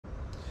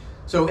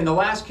So in the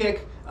last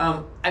kick,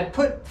 I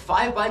put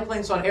 5 bike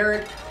lengths on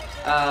Eric,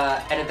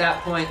 and at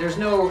that point, there's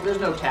no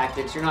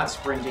tactics. You're not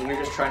sprinting. You're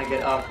just trying to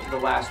get up the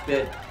last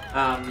bit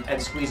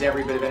and squeeze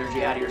every bit of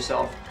energy out of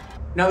yourself.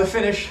 Now the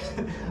finish.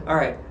 All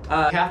right,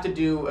 you have to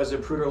do a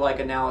Zapruder-like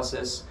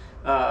analysis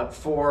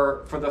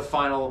for the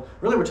final.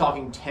 Really, we're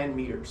talking 10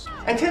 meters.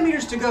 At 10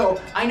 meters to go,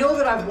 I know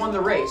that I've won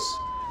the race,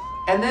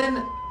 and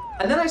then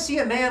I see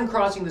a man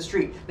crossing the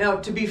street. Now,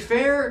 to be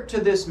fair to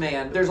this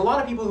man, there's a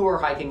lot of people who are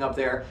hiking up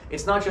there.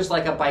 It's not just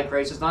like a bike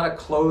race. It's not a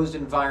closed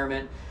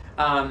environment.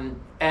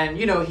 And,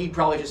 you know, he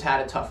probably just had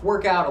a tough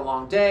workout, a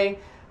long day.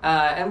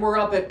 And we're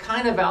up at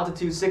kind of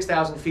altitude,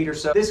 6,000 feet or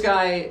so. This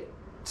guy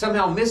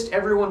somehow missed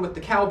everyone with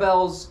the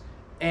cowbells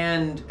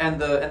and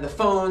the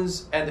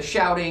phones and the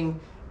shouting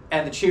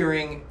and the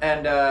cheering.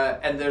 And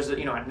there's a,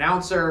 an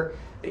announcer.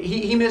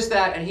 He missed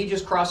that, and he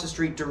just crossed the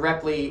street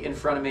directly in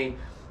front of me.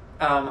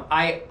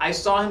 I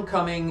saw him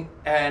coming,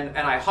 and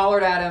I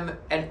hollered at him,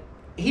 and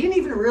he didn't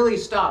even really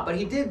stop, but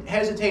he did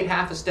hesitate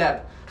half a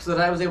step so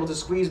that I was able to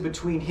squeeze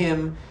between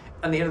him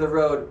and the end of the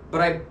road. But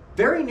I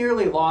very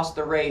nearly lost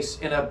the race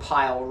in a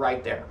pile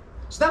right there.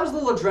 So that was a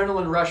little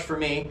adrenaline rush for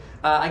me.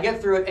 I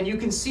get through it, and you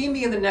can see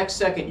me in the next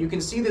second. You can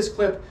see this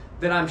clip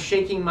that I'm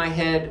shaking my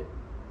head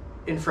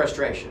in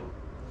frustration.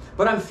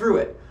 But I'm through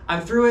it.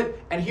 I'm through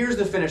it, and here's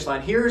the finish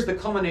line. Here's the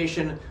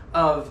culmination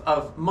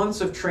of months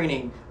of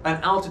training,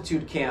 an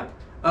altitude camp,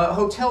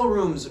 hotel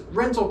rooms,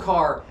 rental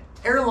car,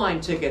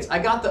 airline tickets. I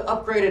got the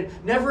upgraded.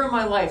 Never in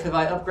my life have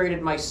I upgraded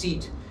my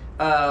seat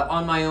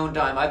on my own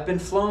dime. I've been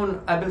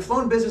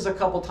flown business a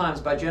couple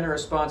times by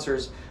generous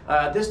sponsors.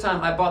 This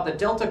time I bought the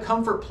Delta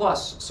Comfort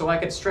Plus so I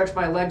could stretch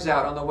my legs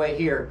out on the way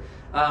here.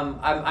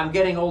 I'm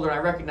getting older, and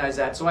I recognize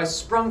that, so I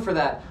sprung for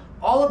that.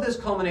 All of this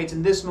culminates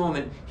in this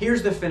moment.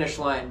 Here's the finish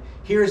line.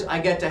 I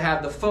get to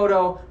have the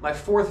photo, my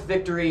 4th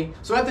victory.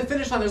 So at the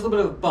finish line, there's a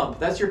little bit of a bump.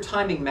 That's your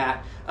timing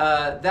mat.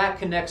 That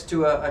connects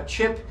to a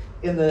chip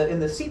in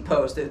the seat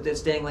post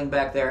that's dangling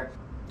back there.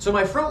 So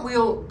my front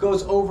wheel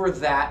goes over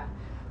that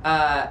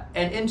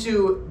and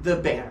into the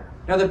banner.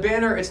 Now the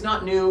banner, it's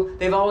not new.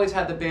 They've always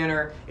had the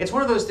banner. It's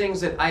one of those things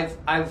that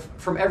I've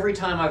from every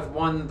time I've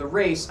won the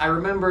race, I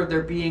remember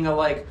there being a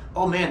like,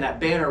 oh man, that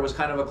banner was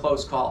kind of a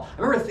close call.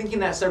 I remember thinking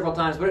that several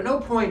times, but at no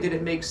point did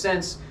it make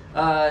sense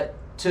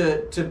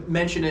to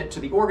mention it to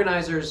the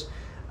organizers.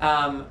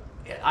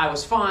 I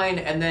was fine,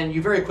 and then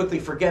you very quickly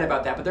forget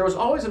about that. But there was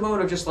always a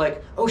moment of just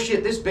like, oh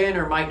shit, this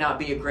banner might not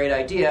be a great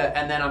idea,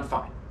 and then I'm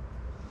fine.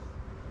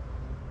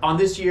 On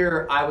this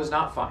year, I was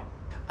not fine.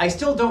 I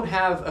still don't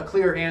have a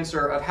clear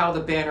answer of how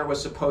the banner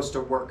was supposed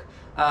to work.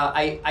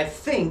 I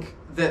think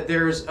that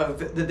there's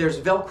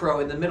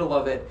Velcro in the middle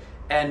of it,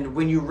 and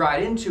when you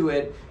ride into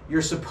it,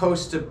 you're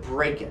supposed to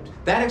break it.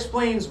 That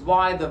explains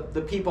why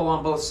the people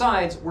on both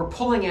sides were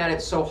pulling at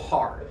it so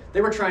hard.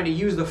 They were trying to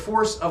use the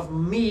force of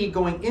me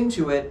going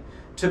into it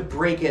to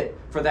break it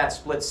for that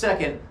split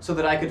second so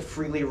that I could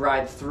freely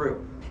ride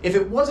through. If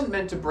it wasn't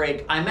meant to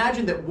break, I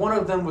imagine that one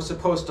of them was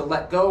supposed to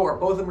let go, or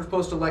both of them were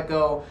supposed to let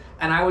go,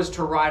 and I was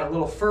to ride a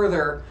little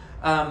further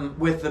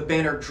with the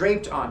banner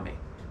draped on me.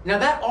 Now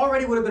that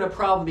already would have been a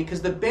problem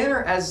because the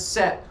banner as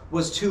set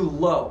was too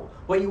low.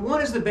 What you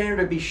want is the banner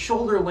to be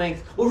shoulder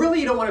length. Well, really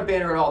you don't want a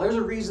banner at all. There's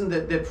a reason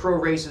that pro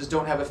races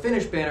don't have a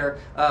finish banner.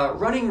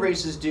 Running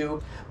races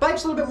do.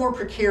 Bikes are a little bit more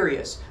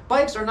precarious.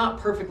 Bikes are not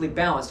perfectly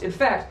balanced. In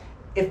fact,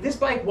 if this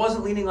bike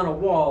wasn't leaning on a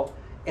wall,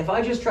 if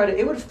I just tried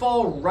it would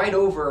fall right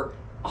over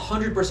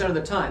 100% of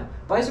the time.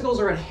 Bicycles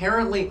are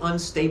inherently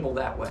unstable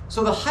that way.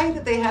 So the height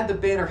that they had the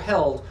banner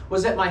held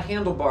was at my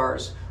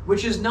handlebars,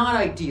 which is not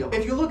ideal.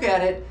 If you look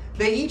at it,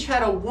 they each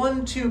had a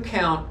 1-2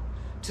 count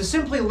to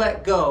simply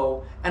let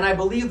go, and I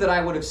believe that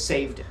I would have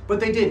saved it. But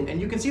they didn't, and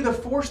you can see the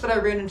force that I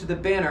ran into the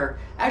banner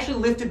actually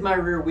lifted my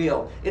rear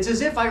wheel. It's as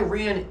if I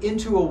ran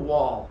into a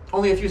wall.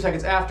 Only a few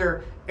seconds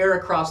after,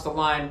 Eric crossed the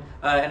line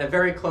in a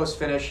very close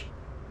finish.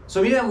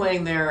 So me, I'm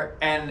laying there,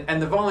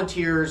 and the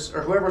volunteers,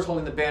 or whoever's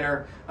holding the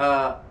banner,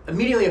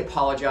 immediately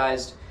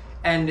apologized.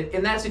 And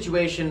in that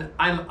situation,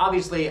 I'm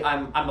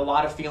a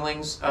lot of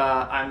feelings.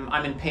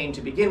 I'm in pain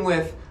to begin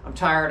with. I'm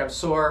tired, I'm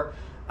sore.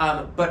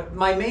 But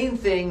my main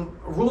thing,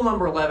 rule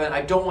number 11,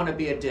 I don't want to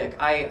be a dick.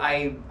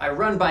 I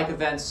run bike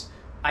events.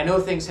 I know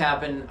things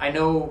happen. I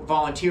know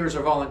volunteers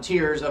are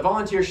volunteers. A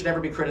volunteer should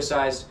never be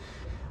criticized.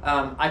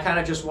 I kind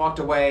of just walked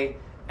away,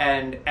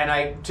 and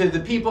to the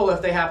people,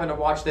 if they happen to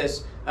watch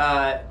this,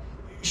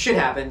 shit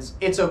happens.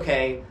 It's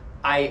okay.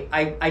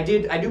 I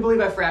do believe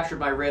I fractured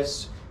my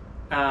wrists.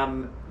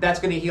 That's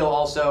going to heal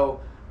also.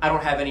 I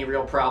don't have any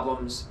real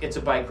problems. It's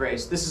a bike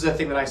race. This is a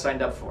thing that I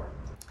signed up for.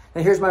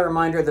 And here's my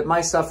reminder that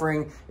my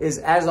suffering is,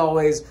 as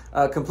always,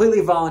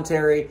 completely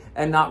voluntary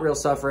and not real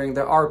suffering.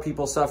 There are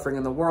people suffering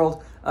in the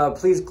world.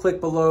 Please click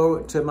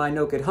below to my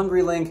No Kid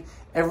Hungry link.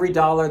 Every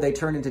dollar they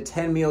turn into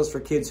 10 meals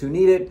for kids who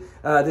need it.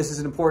 This is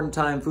an important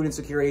time. Food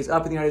insecurity is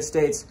up in the United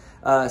States.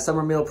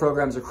 Summer meal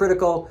programs are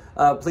critical.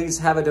 Please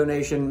have a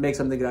donation. Make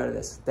something good out of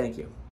this. Thank you.